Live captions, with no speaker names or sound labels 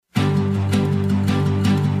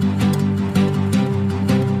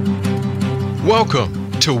Welcome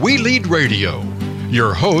to We Lead Radio.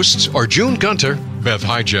 Your hosts are June Gunter, Beth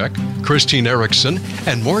Hijack, Christine Erickson,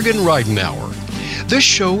 and Morgan Reidenauer. This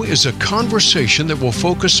show is a conversation that will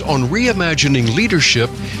focus on reimagining leadership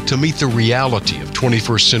to meet the reality of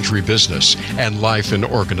 21st century business and life in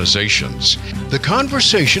organizations. The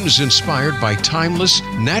conversation is inspired by timeless,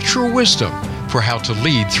 natural wisdom for how to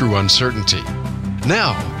lead through uncertainty.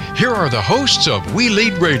 Now, here are the hosts of We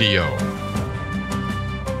Lead Radio.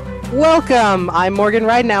 Welcome. I'm Morgan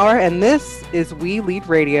Reidenauer, and this is We Lead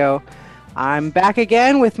Radio. I'm back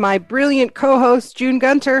again with my brilliant co-host, June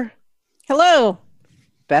Gunter. Hello.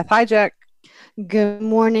 Beth Hijack. Good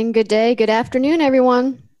morning, good day, good afternoon,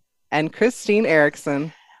 everyone. And Christine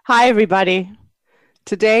Erickson. Hi, everybody.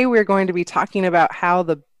 Today, we're going to be talking about how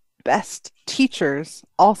the best teachers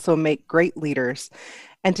also make great leaders.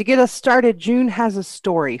 And to get us started, June has a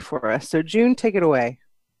story for us. So, June, take it away.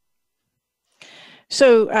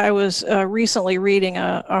 So I was recently reading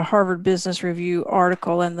a Harvard Business Review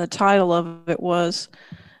article, and the title of it was,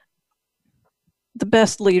 "The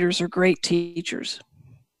Best Leaders Are Great Teachers."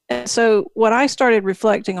 And so what I started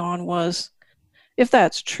reflecting on was, if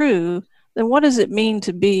that's true, then what does it mean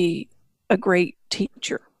to be a great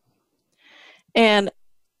teacher? And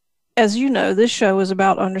as you know, this show is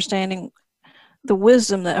about understanding the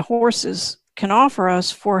wisdom that horses can offer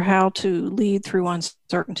us for how to lead through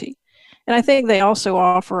uncertainty. And I think they also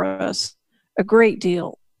offer us a great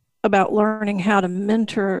deal about learning how to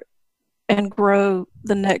mentor and grow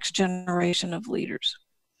the next generation of leaders.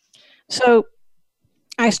 So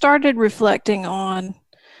I started reflecting on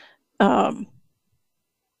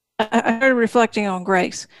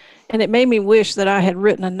grace, and it made me wish that I had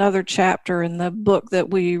written another chapter in the book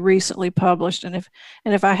that we recently published. And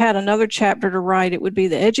if I had another chapter to write, it would be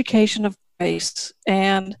the education of grace.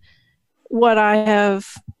 And what I have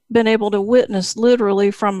been able to witness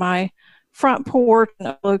literally from my front porch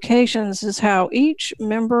and locations is how each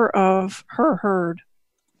member of her herd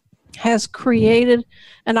has created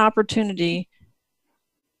an opportunity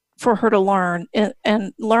for her to learn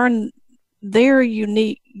and learn their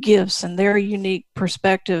unique gifts and their unique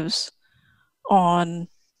perspectives on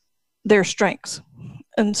their strengths.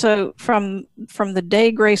 And so from the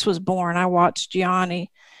day Grace was born, I watched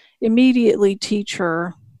Yanni immediately teach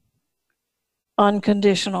her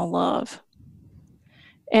unconditional love.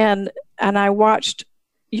 And I watched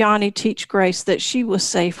Yanni teach Grace that she was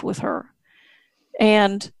safe with her.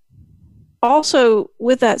 And also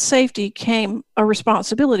with that safety came a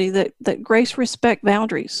responsibility that Grace respect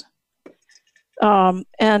boundaries.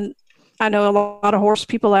 And I know a lot of horse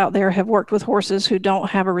people out there have worked with horses who don't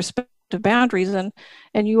have a respect of boundaries. And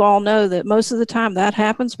you all know that most of the time that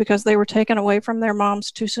happens because they were taken away from their moms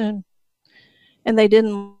too soon. And they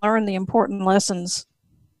didn't learn the important lessons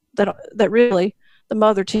that really the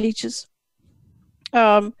mother teaches.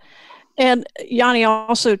 And Yanni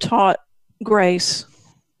also taught Grace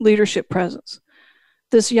leadership presence.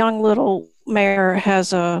 This young little mare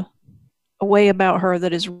has a way about her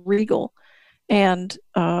that is regal. And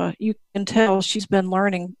you can tell she's been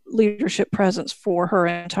learning leadership presence for her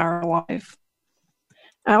entire life.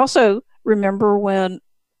 I also remember when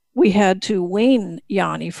we had to wean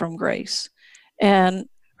Yanni from Grace. And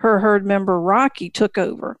her herd member, Rocky, took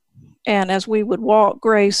over. And as we would walk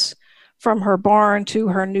Grace from her barn to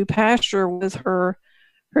her new pasture with her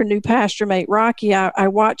new pasture mate, Rocky, I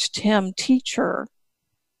watched him teach her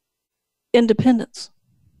independence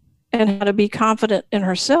and how to be confident in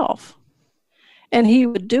herself. And he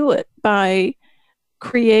would do it by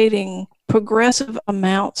creating progressive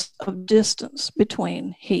amounts of distance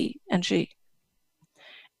between he and she.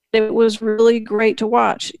 It was really great to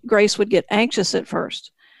watch. Grace would get anxious at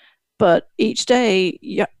first, but each day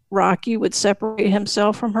Rocky would separate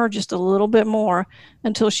himself from her just a little bit more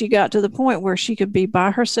until she got to the point where she could be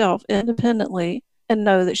by herself independently and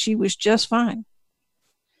know that she was just fine.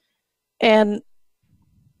 And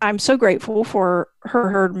I'm so grateful for her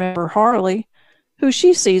herd member, Harley, who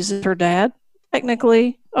she sees as her dad.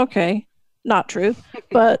 Technically, okay, not true,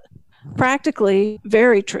 but practically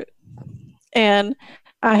very true. And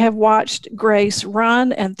I have watched Grace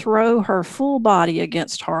run and throw her full body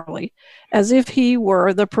against Harley as if he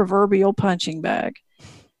were the proverbial punching bag.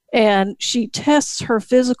 And she tests her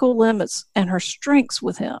physical limits and her strengths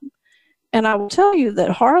with him. And I will tell you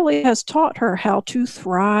that Harley has taught her how to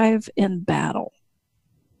thrive in battle.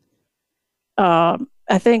 I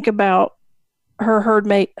think about her herd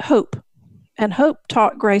mate, Hope. And Hope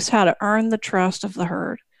taught Grace how to earn the trust of the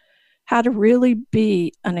herd, how to really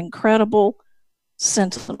be an incredible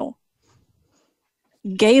sentinel.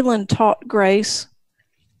 Galen taught Grace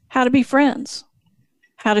how to be friends,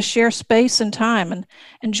 how to share space and time and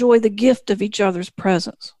enjoy the gift of each other's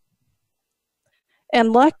presence.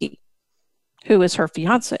 And Lucky, who is her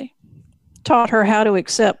fiance, taught her how to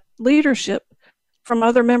accept leadership from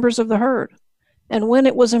other members of the herd and when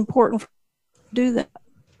it was important to do that.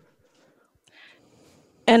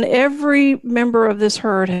 And every member of this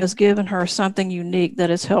herd has given her something unique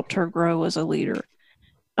that has helped her grow as a leader.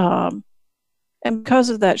 And because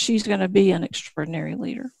of that, she's going to be an extraordinary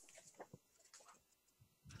leader.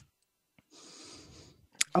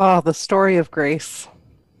 Oh, the story of Grace.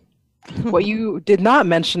 What you did not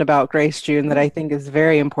mention about Grace, June, that I think is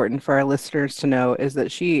very important for our listeners to know is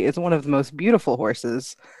that she is one of the most beautiful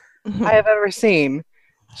horses I have ever seen.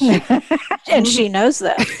 And she knows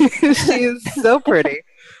that. She is so pretty.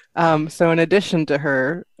 So in addition to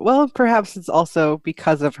her, well, perhaps it's also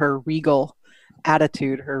because of her regal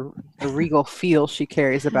attitude, the regal feel she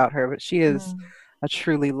carries about her, but she is a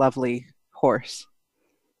truly lovely horse.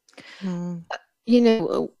 You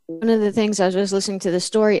know, one of the things I was just listening to the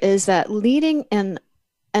story is that leading and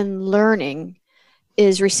learning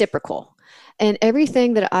is reciprocal. And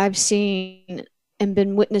everything that I've seen and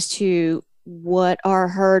been witness to, what our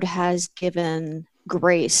herd has given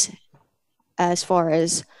Grace as far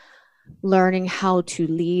as learning how to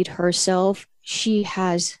lead herself, she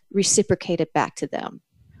has reciprocated back to them.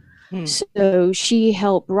 So she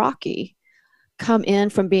helped Rocky come in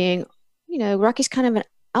from being, you know, Rocky's kind of an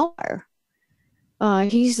outlier.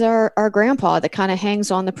 He's our grandpa that kind of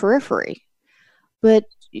hangs on the periphery. But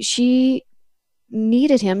she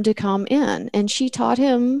needed him to come in, and she taught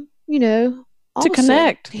him, you know, to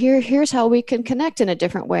connect. Here's how we can connect in a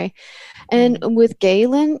different way. And with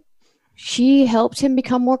Galen, she helped him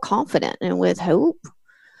become more confident. And with Hope,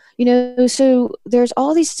 you know, so there's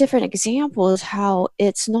all these different examples how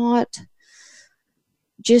it's not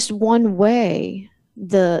just one way.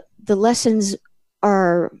 The lessons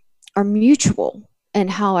are mutual, and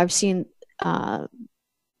how I've seen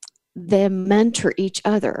them mentor each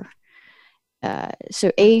other.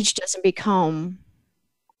 So age doesn't become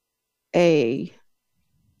a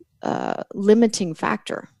limiting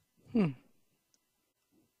factor.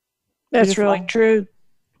 That's really true.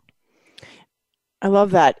 I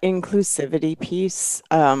love that inclusivity piece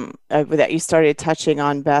that you started touching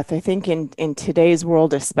on, Beth. I think in today's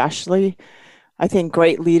world especially, I think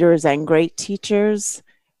great leaders and great teachers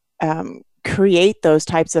create those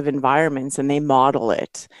types of environments, and they model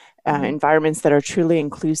it. Environments that are truly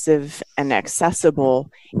inclusive and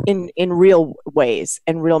accessible in real ways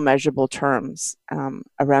and real measurable terms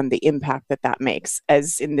around the impact that makes,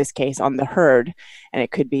 as in this case on the herd. And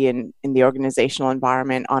it could be in the organizational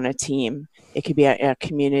environment, on a team. It could be a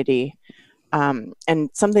community. And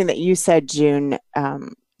something that you said, June,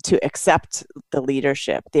 to accept the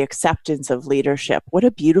leadership, the acceptance of leadership. What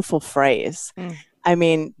a beautiful phrase. I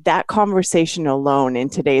mean, that conversation alone in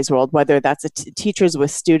today's world, whether that's teachers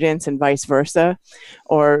with students and vice versa,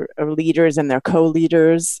 or leaders and their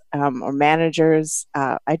co-leaders, or managers,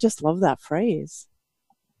 I just love that phrase,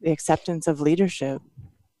 the acceptance of leadership.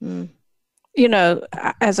 You know,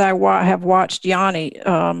 as I have watched Yanni,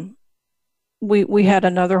 we had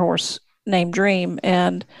another horse named Dream,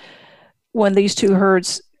 and when these two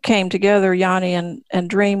herds came together, Yanni and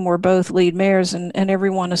Dream were both lead mares, and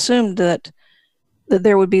everyone assumed that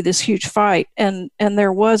there would be this huge fight, and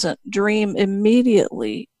there wasn't. Dream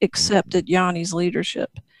immediately accepted Yanni's leadership,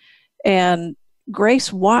 and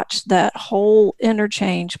Grace watched that whole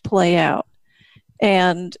interchange play out.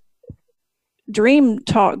 And Dream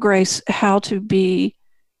taught Grace how to be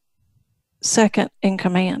second in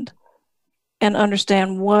command and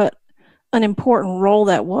understand what an important role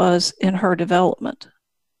that was in her development.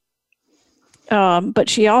 But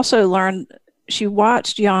she also learned. She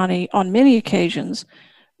watched Yanni on many occasions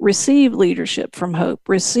receive leadership from Hope,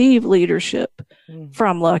 receive leadership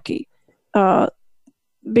from Lucky,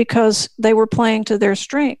 because they were playing to their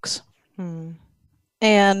strengths.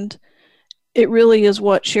 And it really is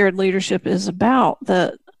what shared leadership is about,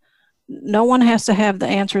 that no one has to have the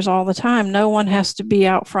answers all the time. No one has to be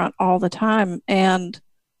out front all the time. And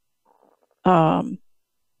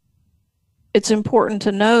it's important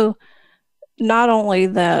to know not only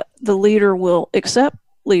that the leader will accept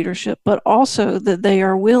leadership, but also that they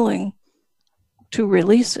are willing to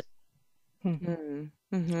release it.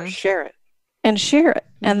 Share it. And share it.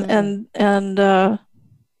 And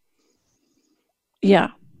yeah.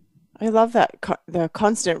 I love that the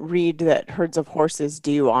constant read that herds of horses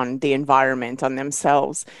do on the environment, on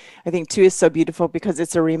themselves. I think too is so beautiful because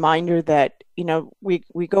it's a reminder that, you know, we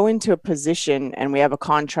go into a position and we have a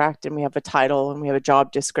contract and we have a title and we have a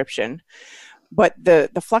job description. But the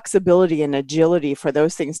flexibility and agility for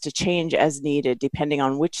those things to change as needed, depending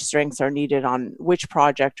on which strengths are needed on which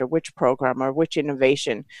project or which program or which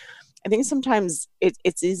innovation. I think sometimes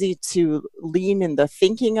it's easy to lean in the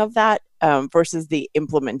thinking of that versus the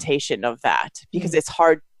implementation of that, because it's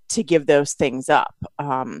hard to give those things up.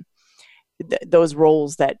 Those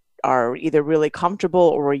roles that are either really comfortable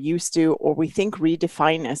or we're used to, or we think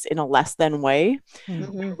redefine us in a less than way.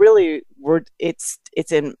 Really, it's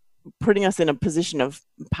in putting us in a position of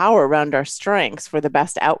power around our strengths for the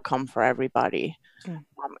best outcome for everybody.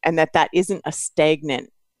 And that isn't a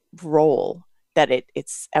stagnant role, that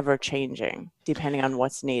it's ever changing depending on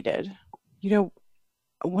what's needed. You know,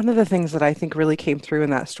 one of the things that I think really came through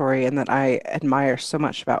in that story, and that I admire so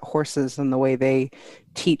much about horses and the way they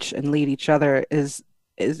teach and lead each other, is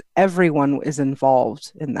everyone is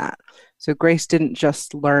involved in that. So Grace didn't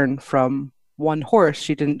just learn from one horse.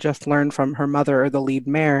 She didn't just learn from her mother or the lead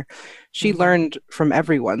mare. She learned from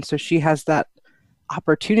everyone. So she has that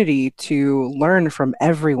opportunity to learn from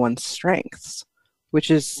everyone's strengths,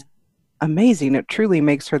 which is amazing. It truly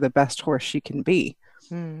makes her the best horse she can be.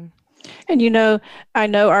 And you know, I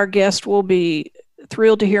know our guest will be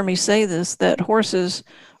thrilled to hear me say this, that horses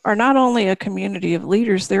are not only a community of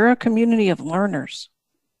leaders, they're a community of learners.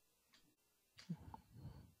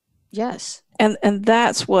 Yes. And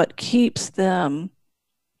that's what keeps them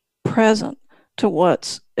present to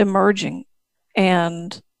what's emerging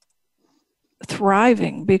and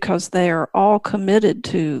thriving, because they are all committed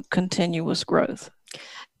to continuous growth.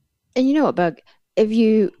 And you know what, Bug, if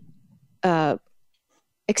you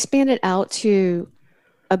expand it out to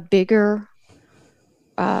a bigger,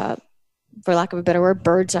 for lack of a better word,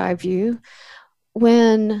 bird's eye view,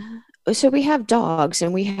 so we have dogs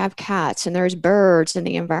and we have cats and there's birds in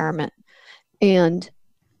the environment. And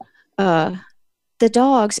the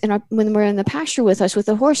dogs, and when we're in the pasture with us, with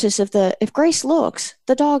the horses, if Grace looks,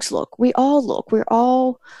 the dogs look. We all look. We're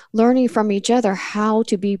all learning from each other how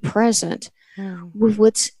to be present with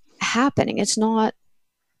what's happening. It's not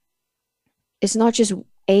just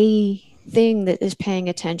a thing that is paying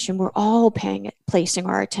attention. We're all placing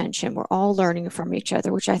our attention. We're all learning from each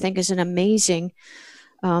other, which I think is an amazing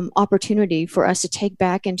opportunity for us to take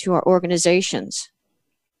back into our organizations.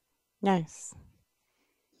 Nice.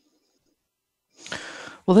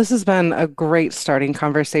 Well, this has been a great starting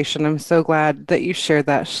conversation. I'm so glad that you shared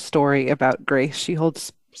that story about Grace. She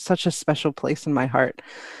holds such a special place in my heart.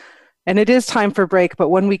 And it is time for break, but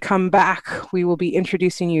when we come back, we will be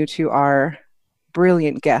introducing you to our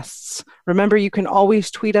brilliant guests. Remember, you can always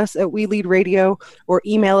tweet us at We Lead Radio or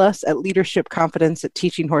email us at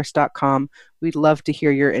leadershipconfidence@teachinghorse.com. We'd love to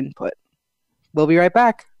hear your input. We'll be right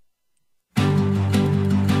back.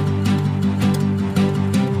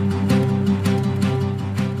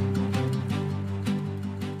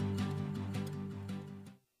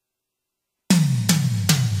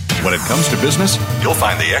 When it comes to business, you'll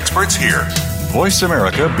find the experts here. Voice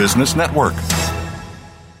America Business Network.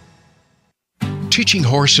 Teaching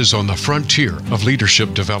Horse is on the frontier of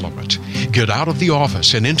leadership development. Get out of the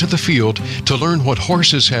office and into the field to learn what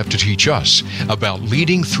horses have to teach us about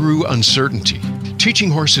leading through uncertainty.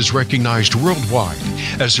 Teaching Horse is recognized worldwide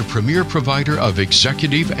as a premier provider of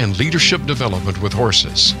executive and leadership development with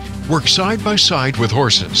horses. Work side by side with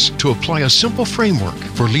horses to apply a simple framework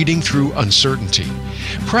for leading through uncertainty.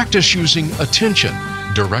 Practice using attention,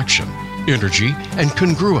 direction, energy, and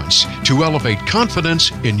congruence to elevate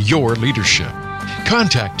confidence in your leadership.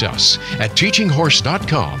 Contact us at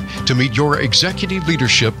teachinghorse.com to meet your executive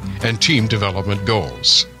leadership and team development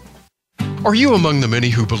goals. Are you among the many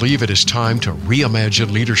who believe it is time to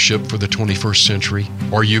reimagine leadership for the 21st century?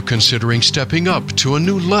 Are you considering stepping up to a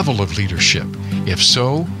new level of leadership? If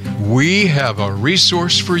so, we have a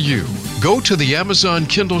resource for you. Go to the Amazon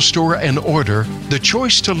Kindle store and order The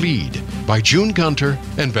Choice to Lead by June Gunter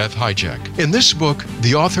and Beth Hijack. In this book,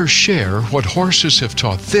 the authors share what horses have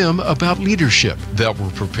taught them about leadership that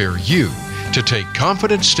will prepare you to take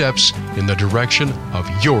confident steps in the direction of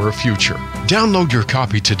your future. Download your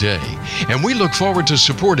copy today, and we look forward to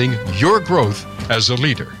supporting your growth as a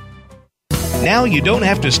leader. Now you don't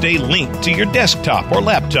have to stay linked to your desktop or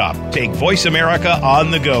laptop. Take Voice America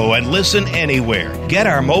on the go and listen anywhere. Get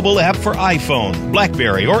our mobile app for iPhone,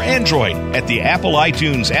 BlackBerry, or Android at the Apple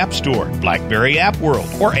iTunes App Store, BlackBerry App World,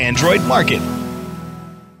 or Android Market.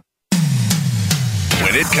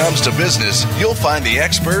 When it comes to business, you'll find the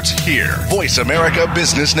experts here. Voice America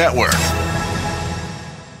Business Network.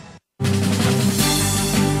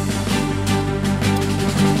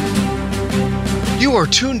 You are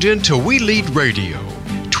tuned in to We Lead Radio.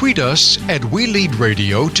 Tweet us at We Lead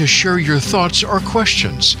Radio to share your thoughts or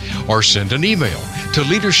questions, or send an email to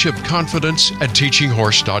Leadership Confidence at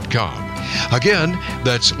teachinghorse.com. Again,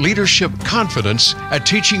 that's Leadership Confidence at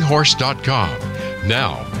teachinghorse.com.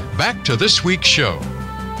 Now, back to this week's show.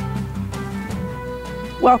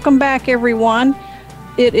 Welcome back, everyone.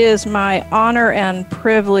 It is my honor and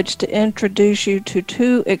privilege to introduce you to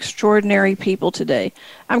two extraordinary people today.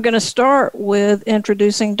 I'm going to start with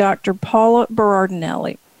introducing Dr. Paula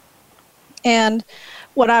Berardinelli. And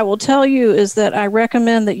what I will tell you is that I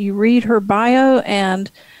recommend that you read her bio,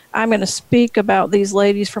 and I'm going to speak about these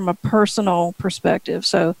ladies from a personal perspective.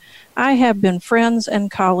 So I have been friends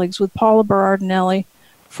and colleagues with Paula Berardinelli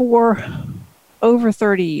for over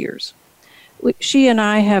 30 years. She and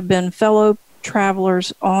I have been fellow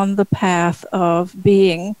travelers on the path of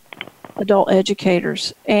being adult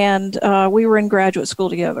educators, and we were in graduate school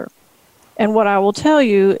together. And what I will tell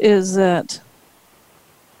you is that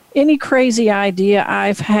any crazy idea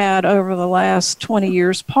I've had over the last 20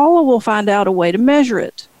 years, Paula will find out a way to measure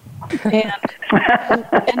it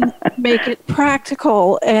and make it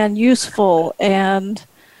practical and useful and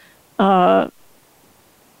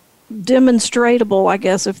demonstratable, I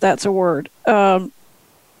guess, if that's a word. And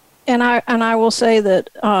I will say that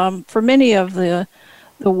for many of the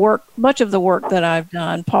work, much of the work that I've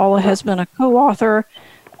done, Paula has been a co-author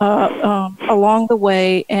along the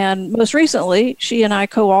way, and most recently, she and I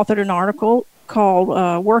co-authored an article called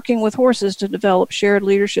 "Working with Horses to Develop Shared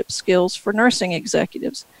Leadership Skills for Nursing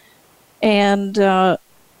Executives." And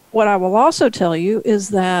what I will also tell you is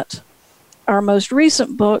that our most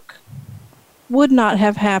recent book would not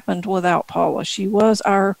have happened without Paula. She was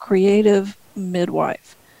our creative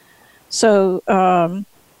midwife. So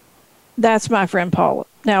that's my friend Paula.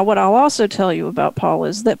 Now, what I'll also tell you about Paula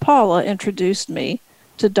is that Paula introduced me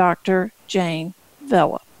to Dr. Jane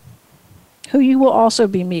Vella, who you will also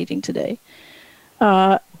be meeting today.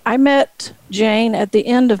 I met Jane at the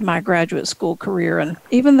end of my graduate school career, and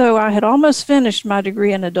even though I had almost finished my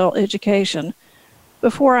degree in adult education,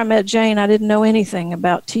 before I met Jane, I didn't know anything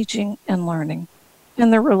about teaching and learning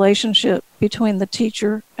and the relationship between the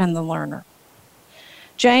teacher and the learner.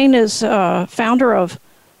 Jane is founder of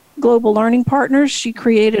Global Learning Partners. She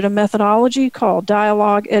created a methodology called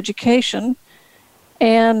Dialogue Education,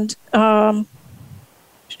 and the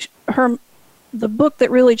book that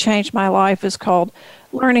really changed my life is called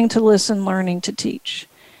Learning to Listen, Learning to Teach.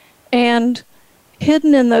 And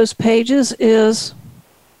hidden in those pages is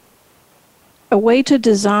a way to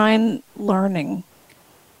design learning.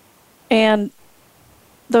 And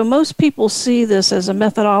though most people see this as a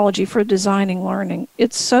methodology for designing learning,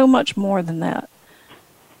 it's so much more than that.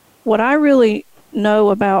 What I really know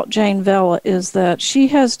about Jane Vella is that she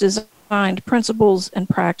has designed principles and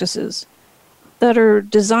practices that are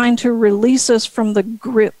designed to release us from the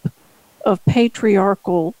grip of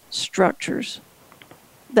patriarchal structures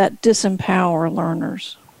that disempower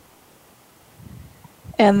learners.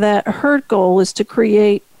 And that her goal is to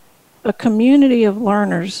create a community of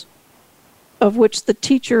learners of which the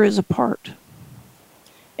teacher is a part.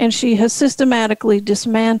 And she has systematically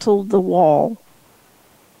dismantled the wall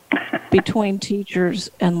between teachers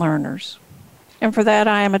and learners. And for that,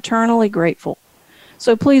 I am eternally grateful.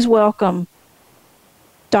 So please welcome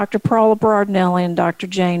Dr. Paula Berardinelli and Dr.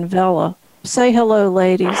 Jane Vella. Say hello,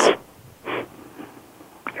 ladies.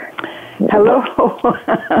 Hello,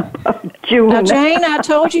 June. Now, Jane, I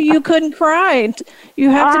told you you couldn't cry. You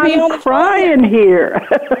have to be on the crying here.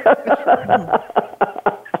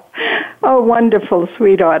 Oh, wonderful,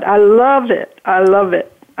 sweetheart. I love it. I love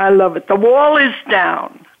it. I love it. The wall is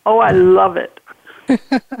down. Oh, I love it.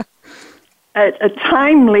 a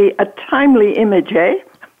timely image, eh?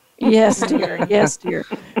 Yes, dear. Yes, dear.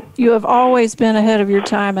 You have always been ahead of your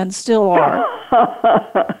time and still are.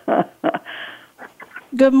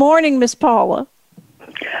 Good morning, Miss Paula.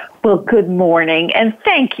 Well, good morning, and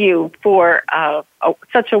thank you for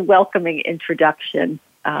such a welcoming introduction,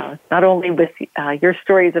 not only with your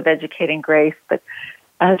stories of educating grace, but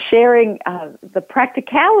sharing the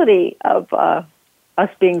practicality of us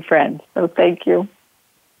being friends. So thank you.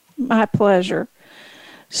 My pleasure.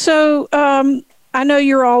 So I know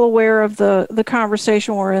you're all aware of the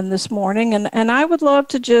conversation we're in this morning, and I would love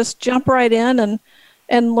to just jump right in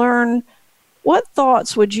and learn, what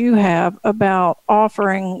thoughts would you have about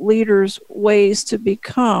offering leaders ways to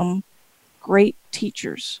become great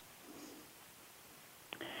teachers?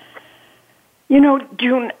 You know,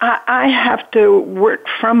 June, I have to work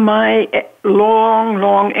from my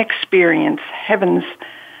long experience, heavens,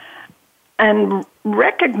 and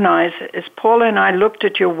recognize, as Paula and I looked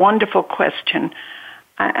at your wonderful question,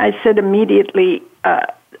 I said immediately, I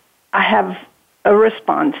have a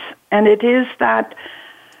response, and it is that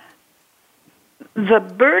the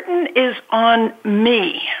burden is on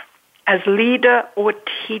me as leader or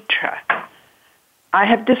teacher, I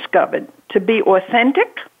have discovered, to be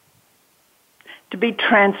authentic, to be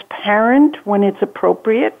transparent when it's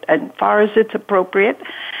appropriate, as far as it's appropriate,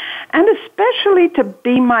 and especially to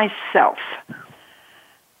be myself.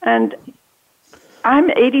 And I'm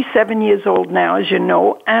 87 years old now, as you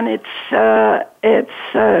know, and it's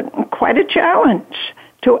quite a challenge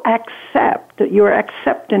to accept. Your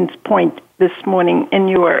acceptance point this morning in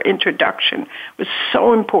your introduction was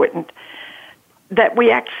so important, that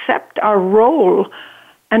we accept our role,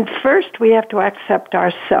 and first we have to accept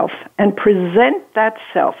ourself and present that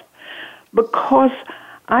self, because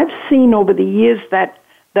I've seen over the years that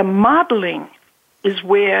the modeling is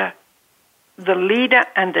where the leader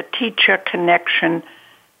and the teacher connection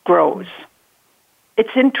grows.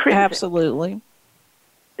 It's intrinsic. Absolutely.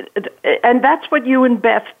 And that's what you and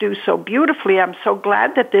Beth do so beautifully. I'm so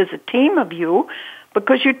glad that there's a team of you,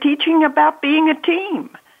 because you're teaching about being a team.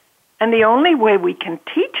 And the only way we can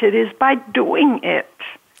teach it is by doing it.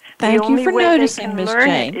 Thank you for noticing, Miss Jane. The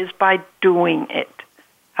only way they can learn it is by doing it.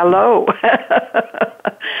 Hello.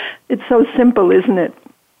 It's so simple, isn't it?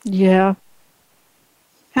 Yeah.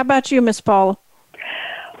 How about you, Miss Paula?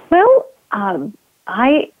 Well,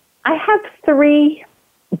 I have three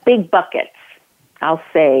big buckets, I'll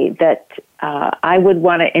say, that I would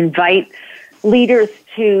want to invite leaders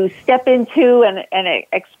to step into and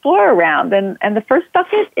explore around. And the first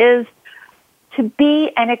bucket is to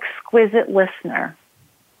be an exquisite listener.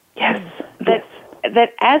 Yes.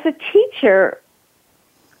 That as a teacher,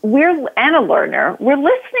 and a learner, we're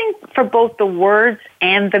listening for both the words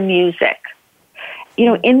and the music. You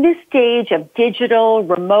know, in this stage of digital,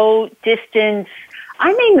 remote, distance,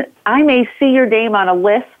 I may see your name on a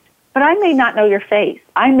list, but I may not know your face.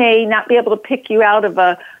 I may not be able to pick you out of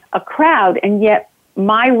a crowd, and yet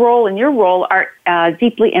my role and your role are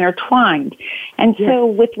deeply intertwined. And so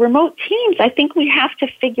with remote teams, I think we have to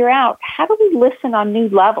figure out, how do we listen on new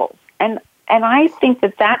levels? And I think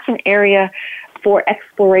that that's an area for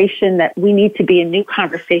exploration that we need to be in new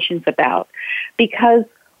conversations about, because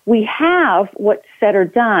we have what's said or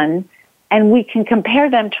done, and we can compare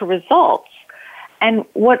them to results. And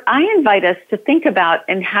what I invite us to think about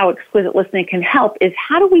and how exquisite listening can help is,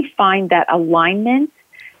 how do we find that alignment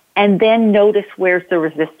and then notice where's the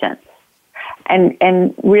resistance?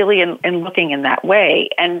 And really in looking in that way.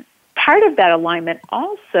 And part of that alignment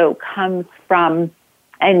also comes from,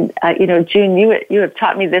 and June, you have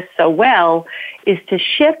taught me this so well, is to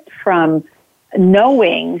shift from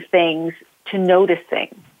knowing things to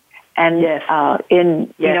noticing. And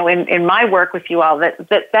in my work with you all,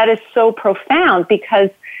 that is so profound, because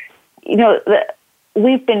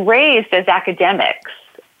we've been raised as academics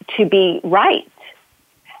to be right,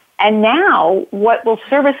 and now what will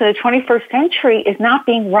serve us in the 21st century is not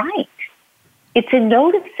being right. It's in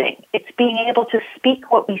noticing. It's being able to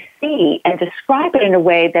speak what we see and describe it in a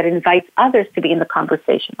way that invites others to be in the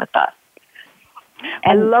conversation with us.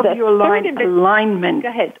 And I love your alignment. Go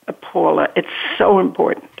ahead, Paula. It's so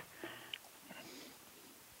important.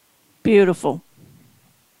 Beautiful.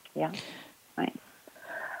 Yeah. Right.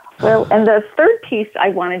 Well, and the third piece I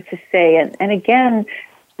wanted to say, and again,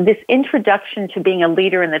 this introduction to being a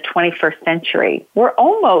leader in the 21st century, we're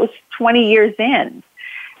almost 20 years in.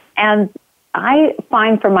 And I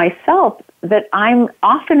find for myself that I'm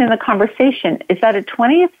often in the conversation, is that a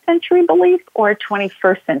 20th century belief or a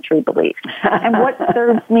 21st century belief? And what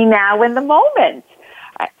serves me now in the moment?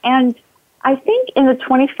 And I think in the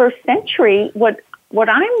 21st century, what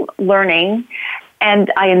I'm learning,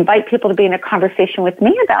 and I invite people to be in a conversation with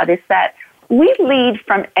me about, is that we lead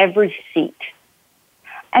from every seat.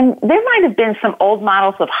 And there might have been some old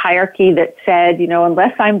models of hierarchy that said,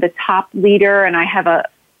 unless I'm the top leader and I have a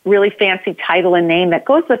really fancy title and name that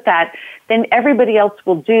goes with that, then everybody else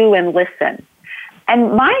will do and listen.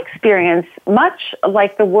 And my experience, much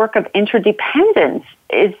like the work of interdependence,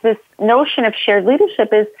 is this notion of shared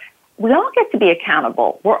leadership is, we all get to be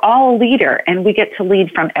accountable. We're all a leader, and we get to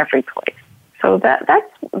lead from every place. So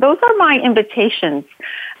those are my invitations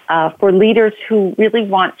for leaders who really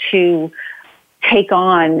want to take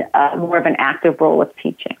on more of an active role of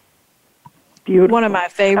teaching. Beautiful. One of my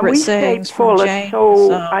favorite sayings from James.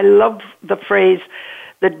 I love the phrase,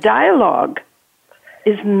 the dialogue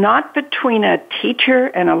is not between a teacher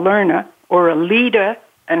and a learner or a leader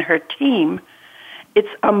and her team. It's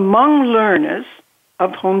among learners,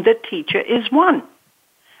 of whom the teacher is one,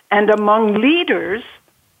 and among leaders,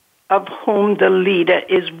 of whom the leader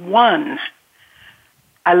is one.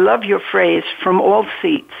 I love your phrase, from all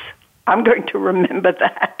seats. I'm going to remember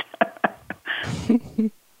that.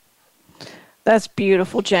 That's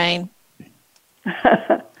beautiful, Jane.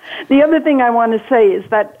 The other thing I want to say is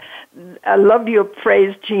that I love your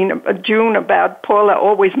phrase, June, about Paula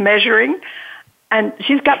always measuring. And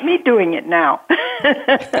she's got me doing it now.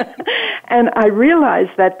 And I realize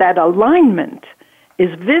that alignment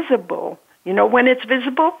is visible. You know when it's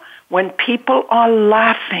visible? When people are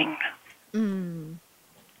laughing.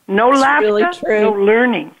 No laughter, really true. no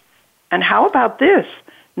learning. And how about this?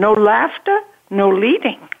 No laughter, no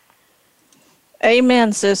leading.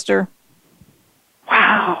 Amen, sister.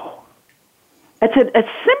 Wow. It's a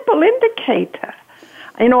simple indicator.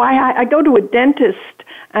 You know, I go to a dentist,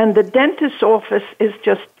 and the dentist's office is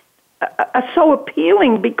just so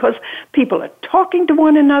appealing because people are talking to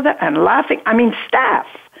one another and laughing. I mean, staff,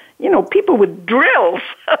 you know, people with drills.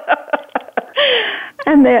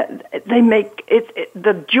 And they make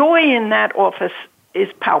the joy in that office is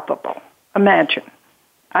palpable. Imagine.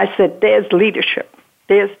 I said, there's leadership.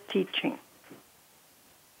 There's teaching.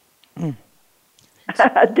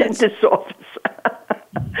 A dentist's office.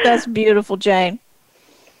 That's beautiful, Jane.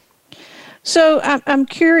 So I'm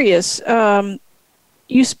curious.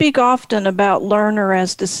 You speak often about learner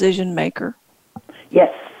as decision maker.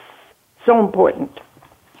 Yes, so important.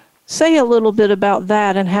 Say a little bit about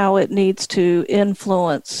that and how it needs to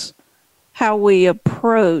influence how we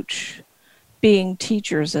approach being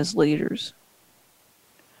teachers as leaders.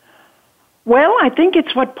 Well, I think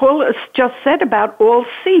it's what Paul has just said about all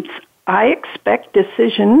seats. I expect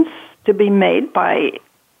decisions to be made from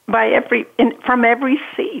every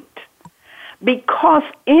seat. Because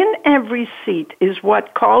in every seat is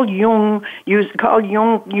what Carl Jung used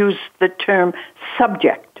the term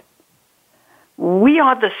subject. We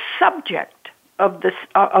are the subject of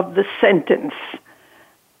the sentence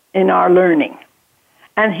in our learning.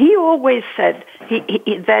 And he always said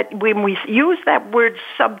that when we use that word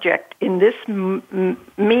subject in this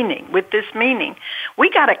meaning, with this meaning,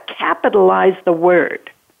 we got to capitalize the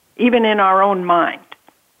word, even in our own mind.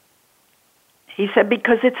 He said,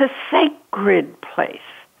 because it's a sacred place.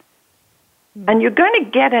 And you're going to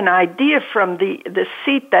get an idea from the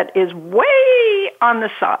seat that is way on the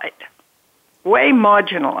side, way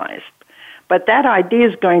marginalized. But that idea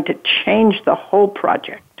is going to change the whole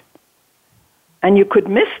project. And you could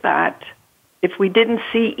miss that if we didn't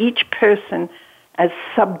see each person as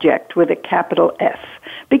subject with a capital S,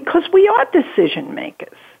 because we are decision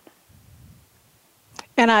makers.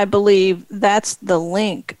 And I believe that's the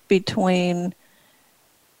link between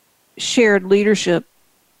shared leadership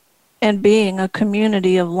and being a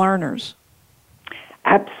community of learners.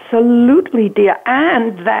 Absolutely, dear.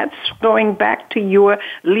 And that's going back to your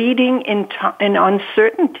leading in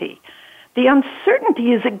uncertainty. The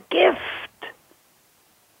uncertainty is a gift.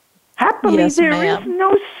 Happily, yes, there ma'am. is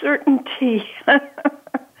no certainty.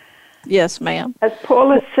 Yes, ma'am. As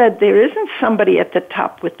Paula said, there isn't somebody at the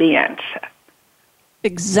top with the answer.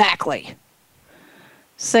 Exactly.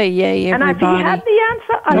 Say yay, everybody. And if he had the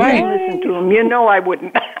answer, I wouldn't listen to him. You know I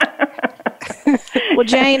wouldn't. Well,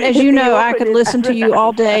 Jane, as you know, I could listen to you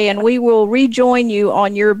all day, and we will rejoin you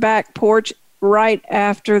on your back porch right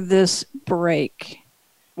after this break.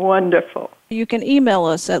 Wonderful. You can email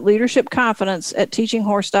us at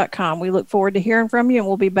leadershipconfidence@teachinghorse.com. We look forward to hearing from you, and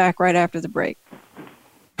we'll be back right after the break.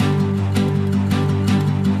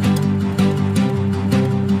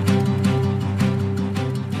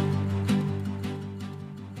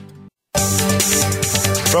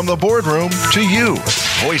 From the boardroom to you,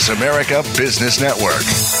 Voice America Business Network.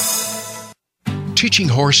 Teaching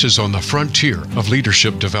Horse is on the frontier of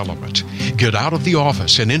leadership development. Get out of the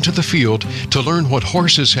office and into the field to learn what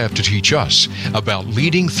horses have to teach us about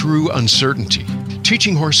leading through uncertainty.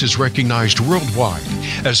 Teaching Horse is recognized worldwide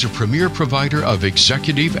as a premier provider of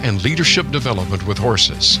executive and leadership development with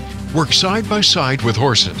horses. Work side by side with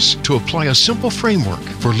horses to apply a simple framework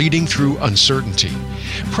for leading through uncertainty.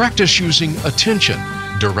 Practice using attention,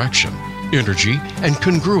 direction, energy, and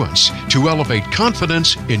congruence to elevate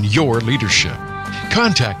confidence in your leadership.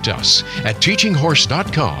 Contact us at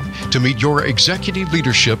teachinghorse.com to meet your executive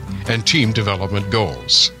leadership and team development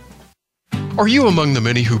goals. Are you among the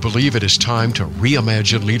many who believe it is time to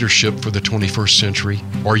reimagine leadership for the 21st century?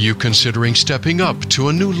 Are you considering stepping up to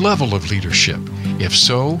a new level of leadership? If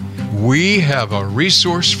so, we have a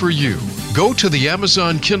resource for you. Go to the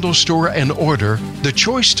Amazon Kindle store and order The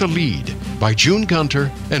Choice to Lead by June Gunter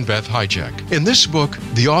and Beth Hijack. In this book,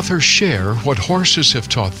 the authors share what horses have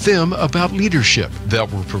taught them about leadership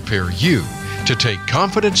that will prepare you to take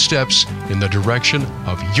confident steps in the direction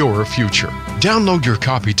of your future. Download your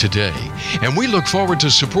copy today, and we look forward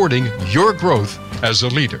to supporting your growth as a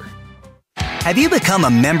leader. Have you become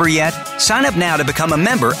a member yet? Sign up now to become a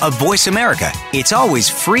member of Voice America. It's always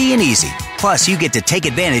free and easy. Plus, you get to take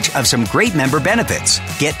advantage of some great member benefits.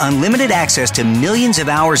 Get unlimited access to millions of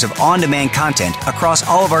hours of on-demand content across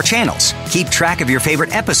all of our channels. Keep track of your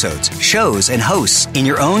favorite episodes, shows, and hosts in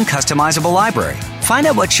your own customizable library. Find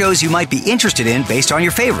out what shows you might be interested in based on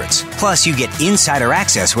your favorites. Plus, you get insider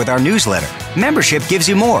access with our newsletter. Membership gives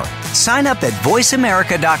you more. Sign up at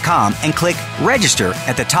voiceamerica.com and click register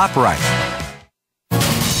at the top right.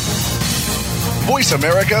 Voice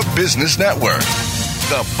America Business Network,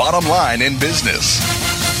 the bottom line in business.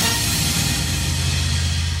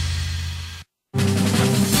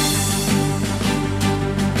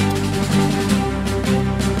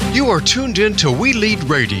 You are tuned in to We Lead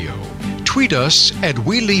Radio. Tweet us at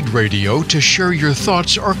We Lead Radio to share your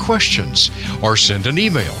thoughts or questions, or send an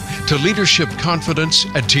email to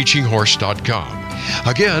leadershipconfidence@teachinghorse.com.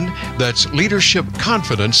 Again, that's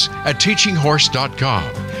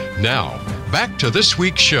leadershipconfidence@teachinghorse.com. Now, back to this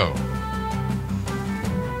week's show.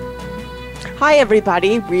 Hi,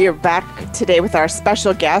 everybody. We are back today with our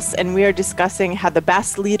special guests, and we are discussing how the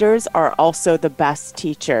best leaders are also the best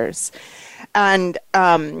teachers. And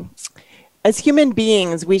as human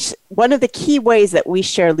beings, one of the key ways that we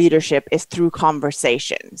share leadership is through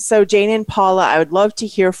conversation. So, Jane and Paula, I would love to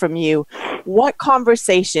hear from you. What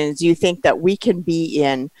conversations do you think that we can be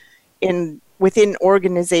in within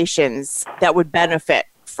organizations that would benefit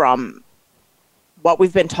from what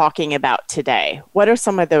we've been talking about today? What are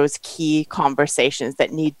some of those key conversations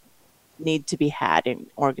that need to be had in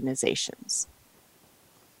organizations?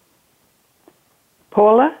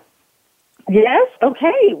 Paula? Yes.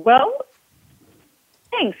 Okay. Well,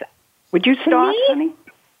 thanks. Would you start, honey?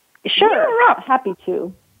 Sure. You're up. Happy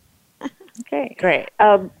to. Okay. Great.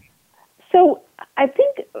 So I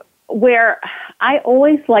think where I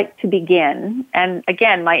always like to begin, and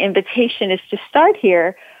again, my invitation is to start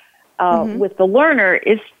here with the learner,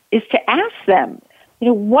 is to ask them,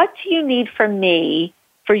 what do you need from me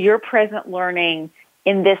for your present learning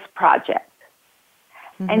in this project?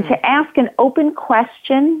 And to ask an open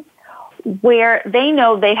question where they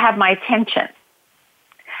know they have my attention.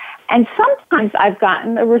 And sometimes I've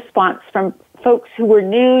gotten a response from folks who were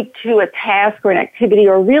new to a task or an activity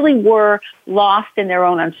or really were lost in their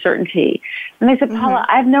own uncertainty. And they said, Paula,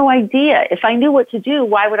 I have no idea. If I knew what to do,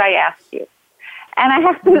 why would I ask you? And I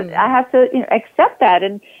have to accept that.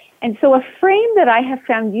 And so a frame that I have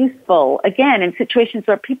found useful, again, in situations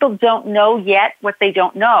where people don't know yet what they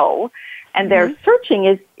don't know, and they're searching,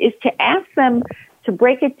 is to ask them to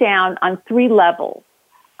break it down on 3 levels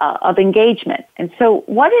of engagement. And so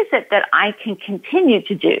what is it that I can continue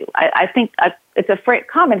to do? I think it's a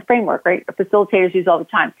common framework, right? Facilitators use all the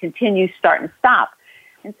time: continue, start, and stop.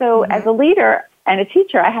 And so as a leader and a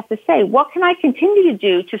teacher, I have to say, what can I continue to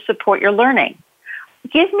do to support your learning?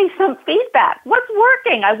 Give me some feedback. What's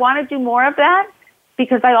working? I want to do more of that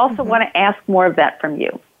because I also want to ask more of that from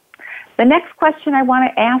you. The next question I want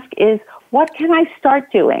to ask is, what can I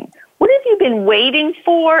start doing? What have you been waiting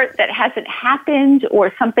for that hasn't happened,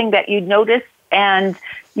 or something that you noticed and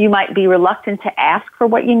you might be reluctant to ask for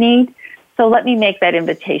what you need? So let me make that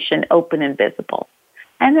invitation open and visible.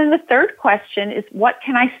 And then the third question is, what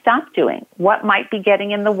can I stop doing? What might be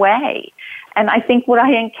getting in the way? And I think what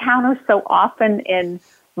I encounter so often in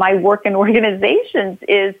my work in organizations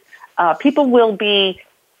is people will be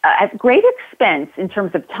at great expense in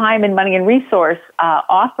terms of time and money and resource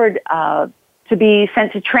offered to be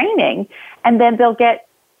sent to training, and then they'll get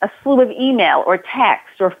a slew of email or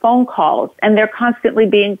text or phone calls, and they're constantly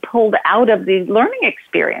being pulled out of the learning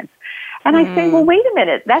experience. And I say, well, wait a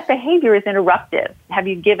minute, that behavior is interruptive. Have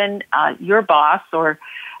you given your boss or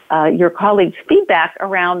your colleagues feedback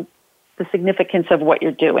around the significance of what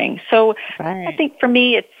you're doing? So I think for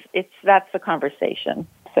me, that's the conversation.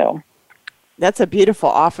 So that's a beautiful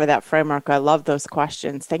offer, that framework. I love those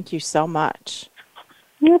questions. Thank you so much.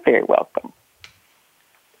 You're very welcome.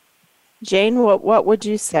 Jane, what would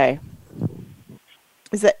you say?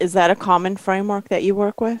 Is that a common framework that you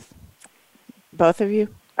work with, both of you?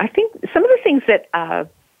 I think some of the things that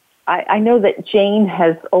I know that Jane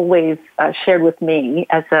has always shared with me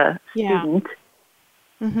as a student.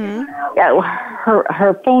 Yeah,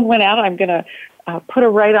 her phone went out. I'm going to put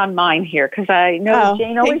her right on mine here because I know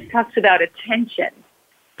Jane always talks about attention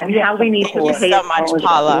and how we need to pay attention. Thank you so much,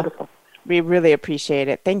 Paula. We really appreciate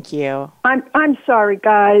it. Thank you. I'm sorry,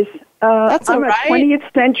 guys. That's all right. I'm a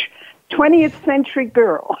 20th century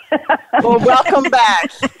girl. Well, welcome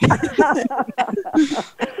back.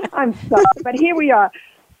 I'm sorry, but here we are.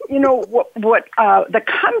 You know what the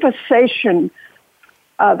conversation,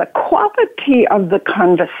 the quality of the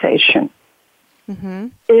conversation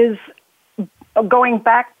is going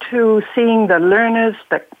back to seeing the learners,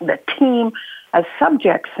 the team, as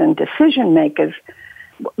subjects and decision makers,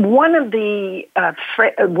 one of the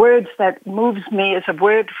words that moves me is a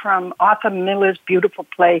word from Arthur Miller's beautiful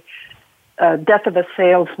play, Death of a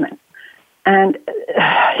Salesman. And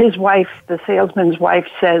his wife, the salesman's wife,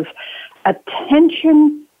 says,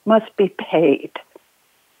 attention must be paid.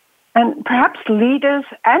 And perhaps leaders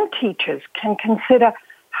and teachers can consider,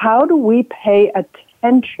 how do we pay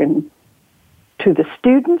attention to the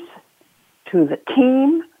students, to the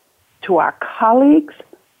team, to our colleagues?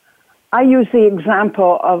 I use the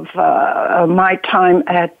example of my time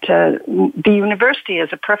at the university as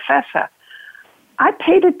a professor. I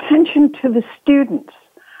paid attention to the students,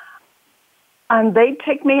 and they'd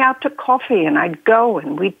take me out to coffee, and I'd go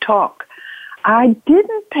and we'd talk. I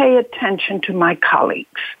didn't pay attention to my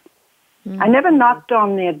colleagues. I never knocked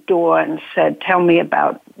on their door and said, tell me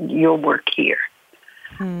about your work here.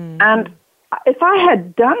 And if I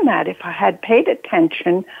had done that, if I had paid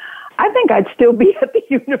attention, I think I'd still be at the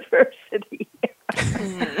university.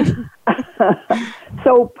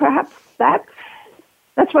 So perhaps that's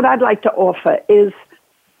what I'd like to offer, is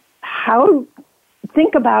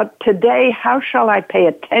think about today, how shall I pay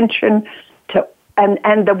attention to,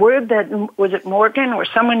 and the word that, was it Morgan or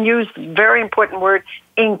someone used, a very important word,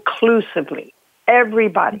 inclusively.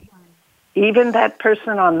 Everybody, even that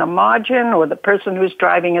person on the margin or the person who's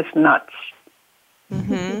driving us nuts.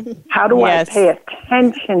 How do I pay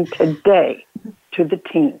attention today to the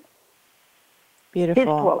team?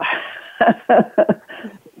 Beautiful.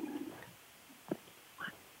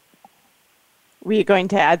 Were you going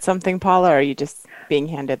to add something, Paula, or are you just being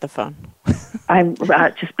handed the phone? I'm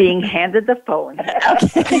just being handed the phone.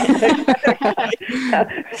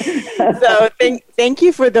 So thank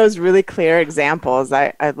you for those really clear examples.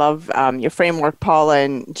 I love your framework, Paula,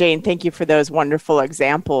 and Jane, thank you for those wonderful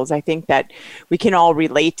examples. I think that we can all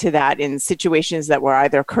relate to that in situations that we're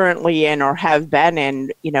either currently in or have been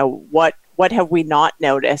in. You know, what have we not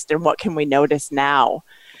noticed, and what can we notice now?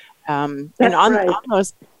 And on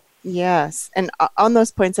those, yes, and on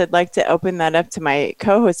those points, I'd like to open that up to my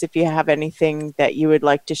co-hosts if you have anything that you would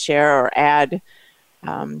like to share or add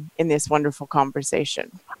in this wonderful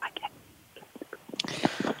conversation.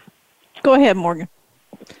 Go ahead, Morgan.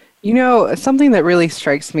 You know, something that really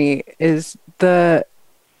strikes me is the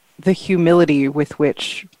humility with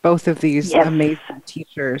which both of these amazing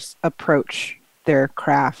teachers approach their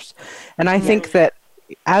craft. And I think that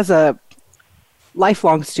as a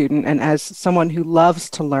lifelong student and as someone who loves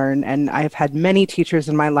to learn, and I've had many teachers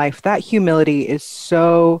in my life, that humility is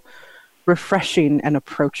so refreshing and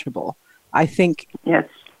approachable. I think,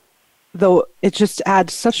 though, it just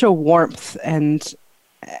adds such a warmth and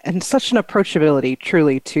such an approachability,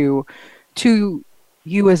 truly, to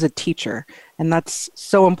you as a teacher. And that's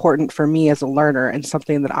so important for me as a learner, and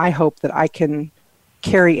something that I hope that I can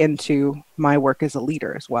carry into my work as a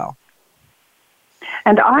leader as well.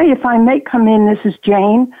 And if I may come in, this is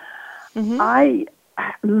Jane. I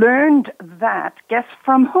learned that, guess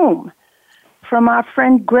from whom? From our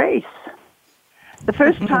friend Grace. The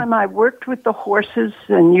first time I worked with the horses,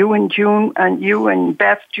 and you and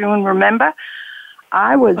Beth, June, remember?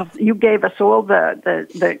 You gave us all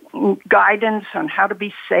the guidance on how to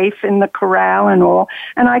be safe in the corral and all.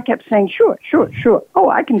 And I kept saying, sure. Oh,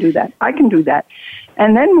 I can do that.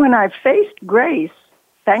 And then when I faced Grace,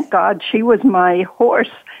 thank God she was my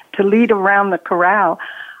horse to lead around the corral,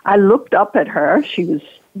 I looked up at her. She was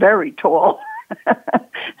very tall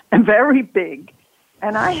and very big.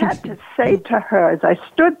 And I had to say to her as I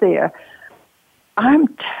stood there,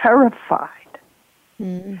 I'm terrified.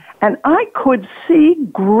 And I could see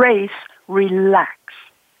Grace relax.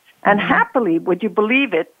 And happily, would you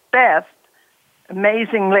believe it, Beth,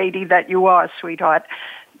 amazing lady that you are, sweetheart,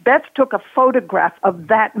 Beth took a photograph of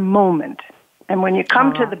that moment. And when you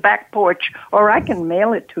come to the back porch, or I can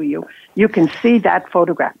mail it to you, you can see that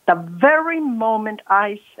photograph. The very moment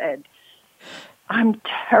I said, I'm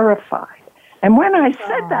terrified. And when I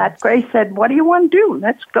said that, Grace said, what do you want to do?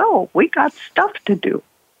 Let's go. We got stuff to do.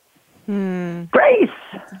 Grace.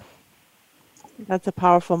 That's a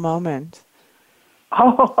powerful moment.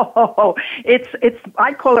 Oh,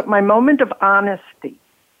 I call it my moment of honesty.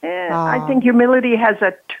 I think humility has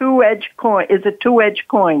a two-edged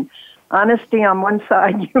coin. Honesty on one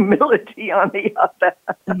side, humility on the other.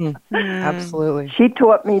 Absolutely. She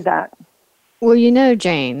taught me that. Well, you know,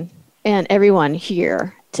 Jane, and everyone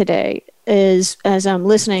here today, is as I'm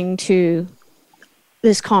listening to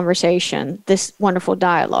this conversation, this wonderful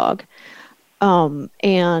dialogue,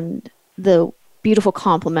 and the beautiful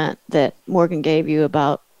compliment that Morgan gave you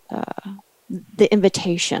about the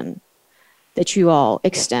invitation that you all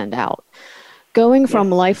extend out. Going from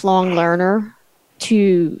lifelong learner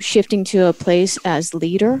to shifting to a place as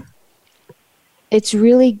leader, it's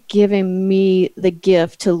really given me the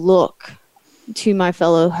gift to look to my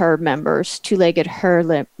fellow herd members, two-legged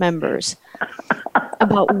herd members,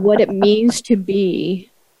 about what it means to be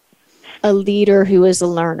a leader who is a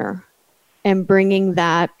learner, and bringing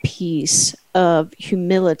that piece of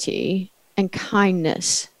humility and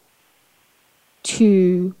kindness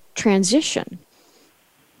to transition.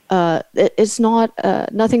 It's not,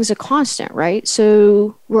 nothing's a constant, right?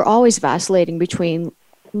 So we're always vacillating between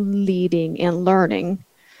leading and learning.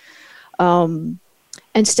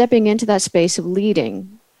 And stepping into that space of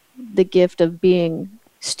leading, the gift of being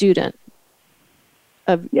student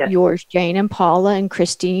of yours, Jane and Paula and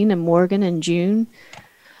Christine and Morgan and June,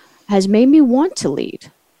 has made me want to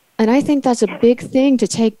lead. And I think that's a big thing to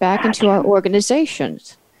take back into our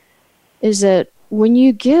organizations, is that when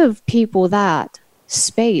you give people that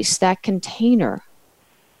space, that container,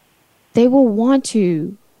 they will want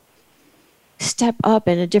to step up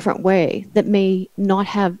in a different way that may not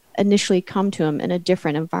have initially come to them in a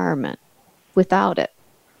different environment without it.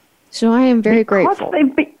 So I am very grateful.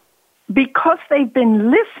 Because they've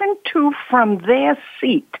been listened to from their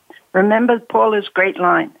seat. Remember Paula's great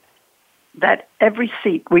line, that every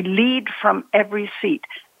seat, we lead from every seat.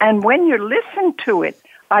 And when you listen to it,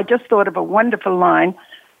 I just thought of a wonderful line,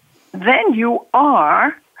 then you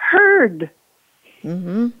are heard.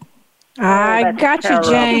 Mm-hmm. I got terrible.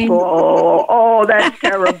 You, Jane. Oh, that's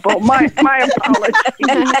terrible. My apologies.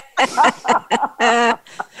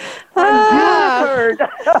 Heard.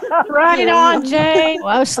 Right on, Jane. Well,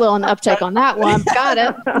 I was slow on the uptake on that one.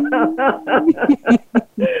 Got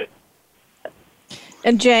it.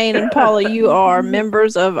 And Jane and Paula, you are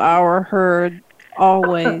members of our herd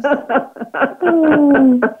always.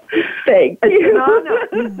 Thank you.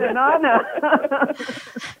 It's an honor.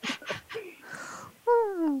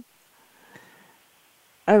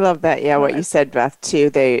 I love that. Yeah, what you said, Beth, too.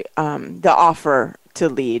 The offer to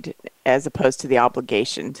lead as opposed to the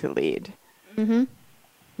obligation to lead. Mm-hmm.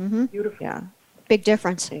 Mm-hmm. Beautiful. Yeah. Big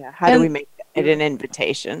difference. Yeah. How do we make it an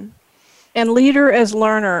invitation? And leader as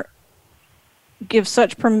learner gives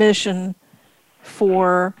such permission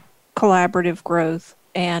for collaborative growth,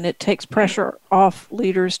 and it takes pressure off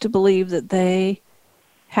leaders to believe that they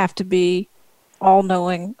have to be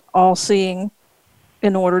all-knowing, all-seeing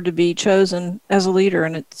in order to be chosen as a leader,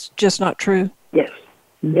 and it's just not true. Yes,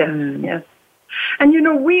 yes, yes. And you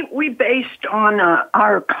know, we based on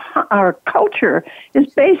our culture is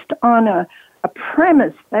based on a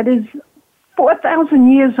premise that is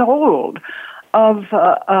 4,000 years old of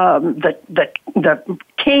the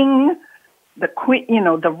king, the queen, you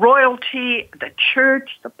know, the royalty, the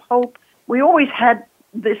church, the pope. We always had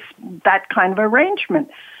that kind of arrangement,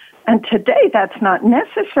 and today that's not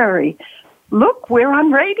necessary. Look, we're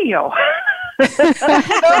on radio.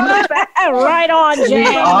 Right on, Jane.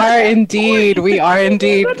 We are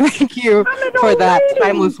indeed. Thank you for that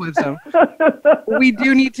timeless wisdom. We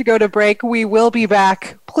do need to go to break. We will be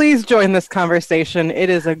back. Please join this conversation. It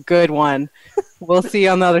is a good one. We'll see you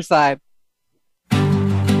on the other side.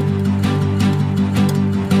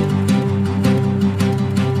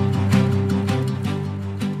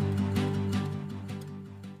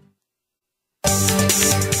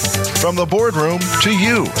 From the boardroom to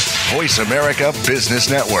you, Voice America Business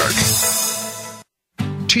Network.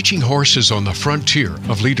 Teaching horses on the frontier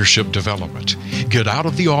of leadership development. Get out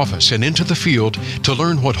of the office and into the field to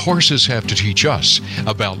learn what horses have to teach us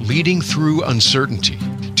about leading through uncertainty.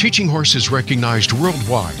 Teaching Horse is recognized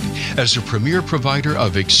worldwide as a premier provider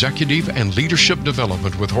of executive and leadership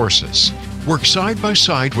development with horses. Work side by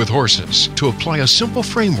side with horses to apply a simple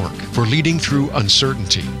framework for leading through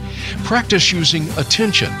uncertainty. Practice using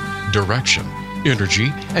attention, direction,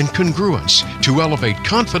 energy, and congruence to elevate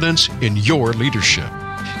confidence in your leadership.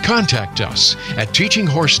 Contact us at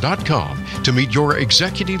teachinghorse.com to meet your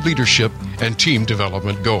executive leadership and team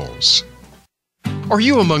development goals. Are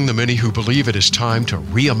you among the many who believe it is time to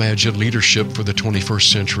reimagine leadership for the 21st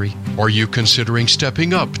century? Are you considering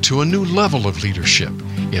stepping up to a new level of leadership?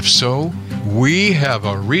 If so, we have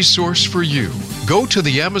a resource for you. Go to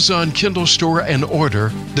the Amazon Kindle store and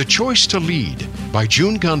order The Choice to Lead by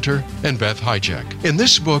June Gunter and Beth Hijack. In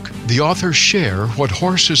this book, the authors share what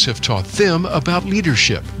horses have taught them about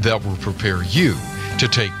leadership that will prepare you to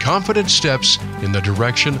take confident steps in the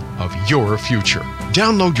direction of your future.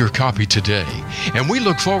 Download your copy today, and we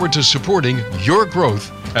look forward to supporting your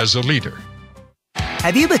growth as a leader.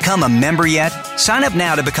 Have you become a member yet? Sign up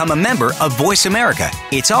now to become a member of Voice America.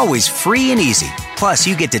 It's always free and easy. Plus,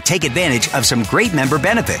 you get to take advantage of some great member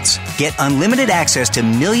benefits. Get unlimited access to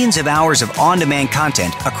millions of hours of on-demand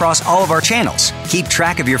content across all of our channels. Keep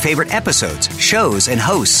track of your favorite episodes, shows, and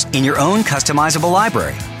hosts in your own customizable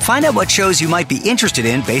library. Find out what shows you might be interested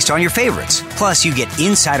in based on your favorites. Plus, you get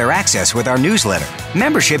insider access with our newsletter.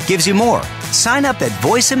 Membership gives you more. Sign up at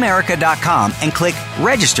voiceamerica.com and click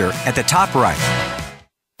register at the top right.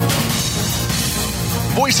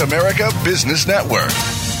 Voice America Business Network,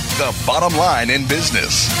 the bottom line in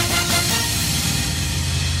business.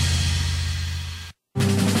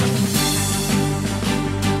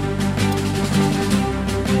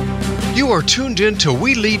 You are tuned in to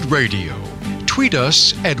We Lead Radio. Tweet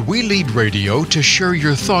us at We Lead Radio to share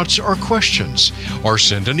your thoughts or questions, or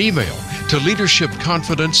send an email to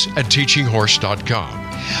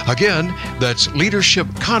leadershipconfidence@teachinghorse.com. Again, that's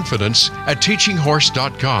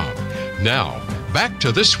leadershipconfidence@teachinghorse.com. Now, back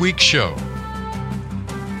to this week's show.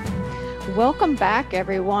 Welcome back,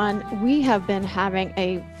 everyone. We have been having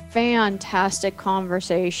a fantastic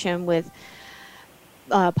conversation with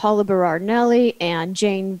Paula Berardinelli and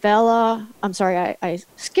Jane Vela. I'm sorry, I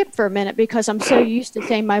skipped for a minute because I'm so used to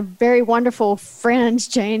saying my very wonderful friends,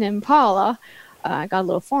 Jane and Paula. I got a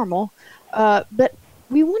little formal. But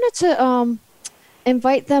we wanted to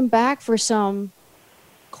invite them back for some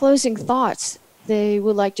closing thoughts they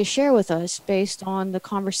would like to share with us based on the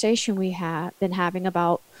conversation we have been having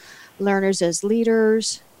about learners as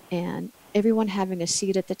leaders and everyone having a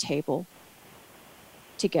seat at the table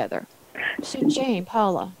together. So, Jane,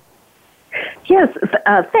 Paula. Yes,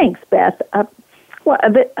 thanks, Beth.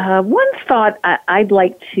 One thought I'd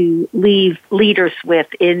like to leave leaders with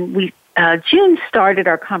June started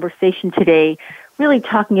our conversation today really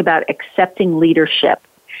talking about accepting leadership.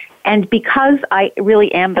 And because I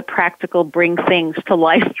really am the practical bring things to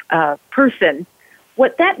life person,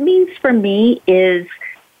 what that means for me is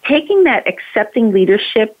taking that accepting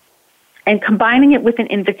leadership and combining it with an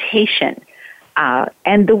invitation.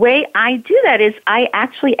 And the way I do that is I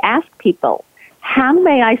actually ask people, how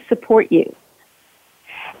may I support you?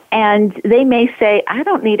 And they may say, I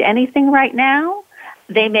don't need anything right now.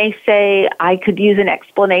 They may say, I could use an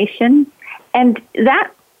explanation. And that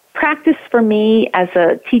practice for me as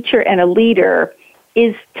a teacher and a leader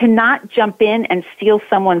is to not jump in and steal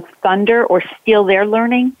someone's thunder or steal their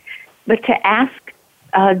learning, but to ask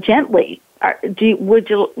gently, would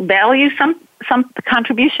you value some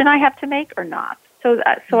contribution I have to make or not? So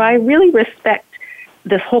I really respect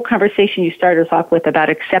this whole conversation you started us off with about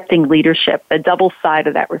accepting leadership, the double side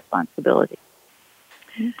of that responsibility.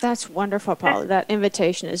 That's wonderful, Paula. That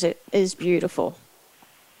invitation is beautiful.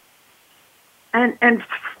 And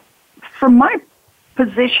from my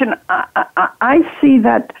position, I see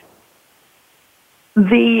that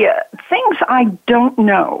the things I don't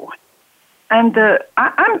know, and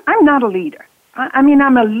I'm not a leader. I mean,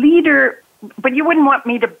 I'm a leader, but you wouldn't want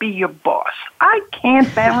me to be your boss. I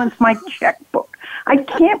can't balance my checkbook. I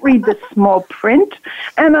can't read the small print,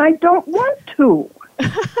 and I don't want to.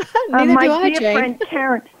 Neither do I, Jane.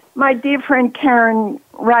 My dear friend Karen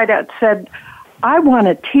Rideout said, I want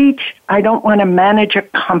to teach, I don't want to manage a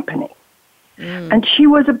company. And she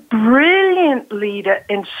was a brilliant leader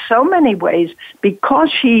in so many ways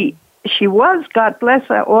because she was, God bless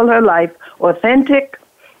her, all her life, authentic,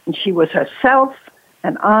 and she was herself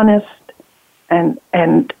and honest. And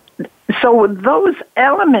so those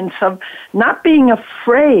elements of not being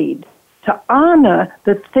afraid to honor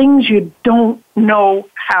the things you don't know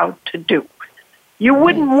how to do. You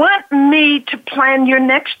wouldn't want me to plan your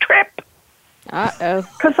next trip. Uh-oh.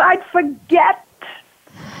 Because I'd forget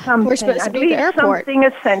something. We're supposed to be at the airport. Something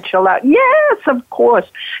essential out. Yes, of course.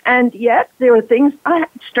 And yet there are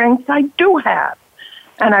strengths I do have.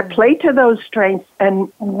 And I play to those strengths.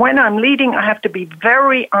 And when I'm leading, I have to be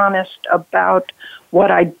very honest about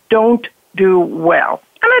what I don't do well.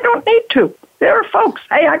 And I don't need to. There are folks,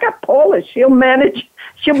 hey, I got Paula. She'll manage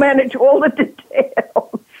all the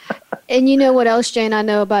details. And you know what else, Jane, I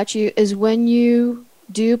know about you is when you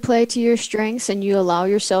do play to your strengths and you allow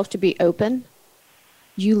yourself to be open,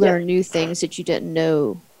 you learn new things that you didn't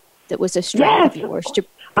know that was a strength of yours to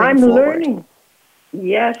bring forward. Learning.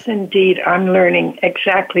 Yes, indeed. I'm learning.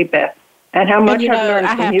 Exactly, Beth. And how much I've learned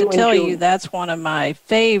from you. I have to tell you, that's one of my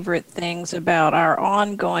favorite things about our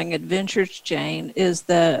ongoing adventures, Jane, is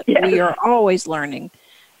that we are always learning.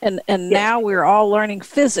 And now we're all learning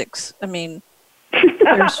physics. I mean,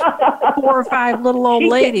 there's 4 or 5 little old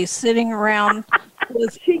ladies sitting around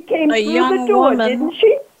with a young woman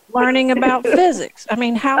learning about physics. I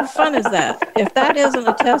mean, how fun is that? If that isn't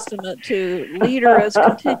a testament to leader as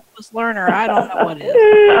continuous learner, I don't know what is.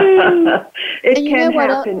 It can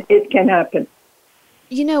happen. It can happen.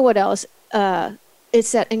 You know what else?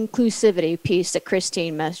 It's that inclusivity piece that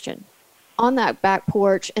Christine mentioned. on that back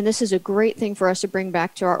porch, and this is a great thing for us to bring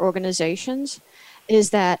back to our organizations, is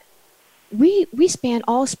that we span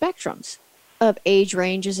all spectrums of age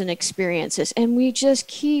ranges and experiences, and we just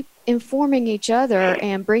keep informing each other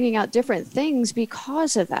and bringing out different things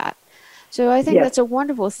because of that. So I think that's a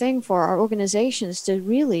wonderful thing for our organizations to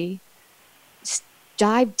really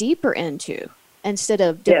dive deeper into instead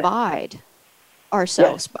of divide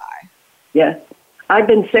ourselves by. Yes. I've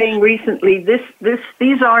been saying recently,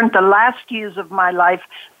 these aren't the last years of my life.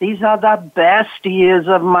 These are the best years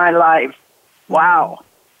of my life. Wow.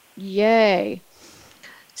 Yay.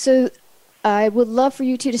 So I would love for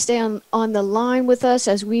you two to stay on the line with us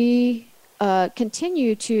as we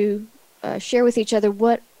continue to share with each other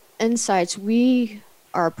what insights we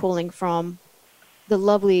are pulling from the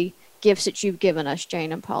lovely gifts that you've given us,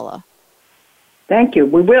 Jane and Paula. Thank you.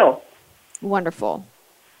 We will. Wonderful.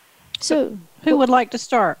 So, who would like to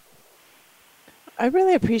start? I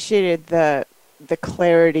really appreciated the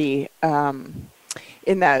clarity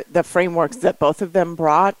in the frameworks that both of them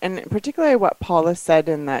brought, and particularly what Paula said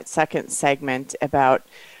in that second segment about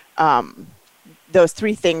those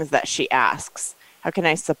three things that she asks. How can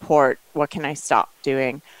I support? What can I stop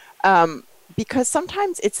doing? Because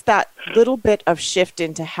sometimes it's that little bit of shift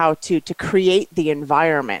into how to create the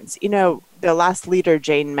environments. You know, the last leader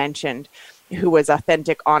Jane mentioned, who was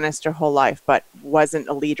authentic, honest her whole life, but wasn't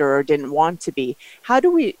a leader or didn't want to be.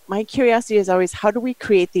 My curiosity is always, how do we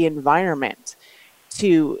create the environment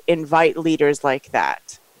to invite leaders like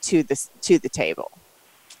that to the table?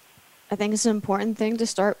 I think it's an important thing to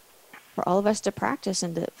start for all of us to practice,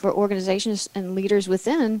 and for organizations and leaders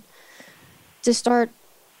within to start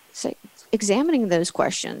examining those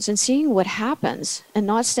questions and seeing what happens, and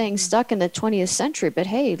not staying stuck in the 20th century, but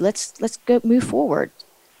hey, let's go move forward.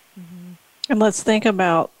 And let's think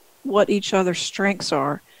about what each other's strengths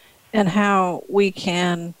are and how we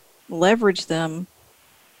can leverage them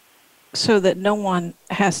so that no one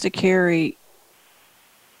has to carry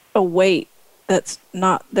a weight that's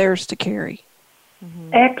not theirs to carry.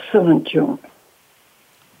 Excellent, June.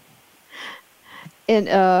 And,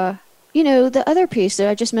 the other piece that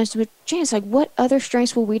I just mentioned with Jane is like, what other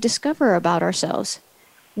strengths will we discover about ourselves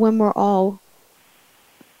when we're all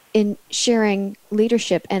in sharing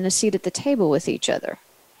leadership and a seat at the table with each other?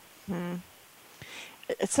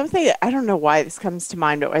 It's something that, I don't know why this comes to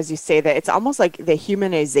mind, but as you say that, it's almost like the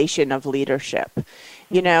humanization of leadership.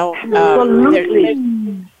 You know,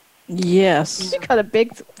 yes. You got a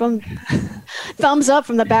big thumbs up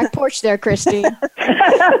from the back porch there, Christine.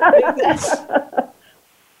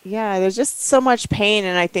 Yeah, there's just so much pain,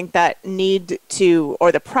 and I think that need to,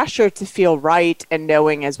 or the pressure to feel right and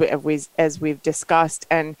knowing, as we've discussed.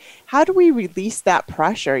 And how do we release that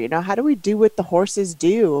pressure? You know, how do we do what the horses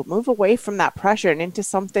do? Move away from that pressure and into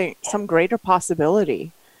some greater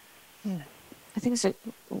possibility. I think it's a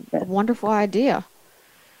wonderful idea.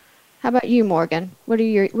 How about you, Morgan? What are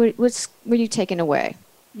you taking away?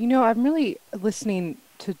 You know, I'm really listening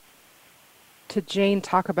to Jane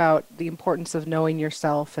talk about the importance of knowing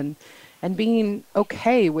yourself and being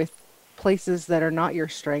okay with places that are not your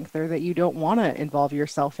strength or that you don't want to involve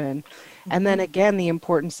yourself in. And then again, the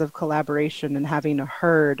importance of collaboration and having a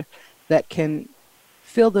herd that can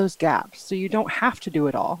fill those gaps. So you don't have to do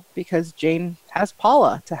it all, because Jane has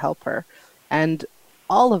Paula to help her and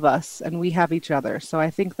all of us, and we have each other. So I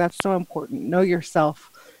think that's so important. Know yourself,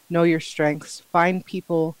 know your strengths, find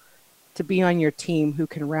people to be on your team who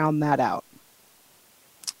can round that out.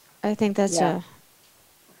 I think that's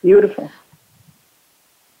beautiful.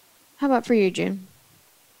 How about for you, June?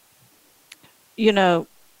 You know,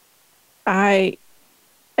 I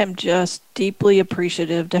am just deeply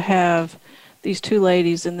appreciative to have these two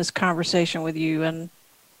ladies in this conversation with you, and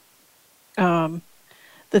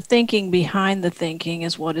the thinking behind the thinking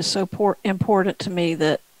is what is so important to me,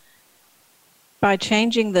 that by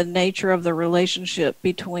changing the nature of the relationship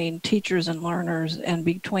between teachers and learners and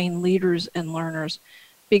between leaders and learners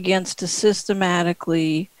begins to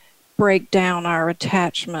systematically break down our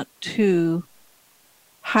attachment to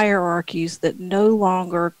hierarchies that no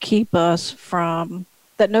longer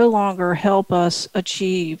help us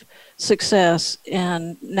achieve success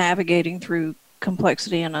in navigating through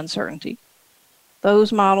complexity and uncertainty.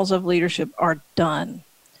 Those models of leadership are done.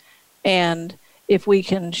 And if we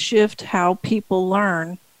can shift how people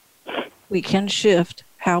learn, we can shift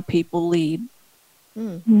how people lead.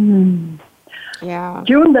 Yeah.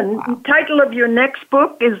 June, the title of your next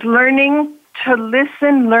book is Learning to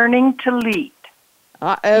Listen, Learning to Lead.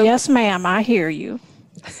 Yes, ma'am, I hear you.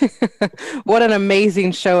 What an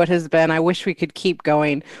amazing show it has been. I wish we could keep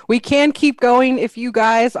going. We can keep going if you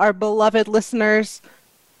guys, our beloved listeners,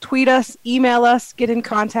 tweet us, email us, get in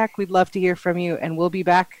contact. We'd love to hear from you, and we'll be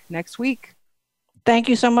back next week. Thank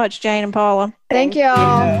you so much, Jane and Paula. Thank you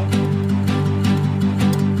all.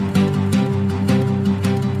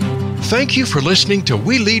 Thank you for listening to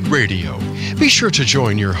We Lead Radio. Be sure to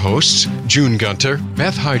join your hosts, June Gunter,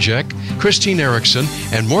 Beth Hijack, Christine Erickson,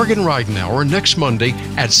 and Morgan Ridenour next Monday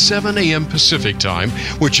at 7 a.m. Pacific Time,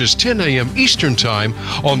 which is 10 a.m. Eastern Time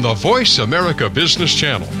on the Voice America Business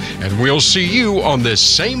Channel. And we'll see you on this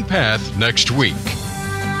same path next week.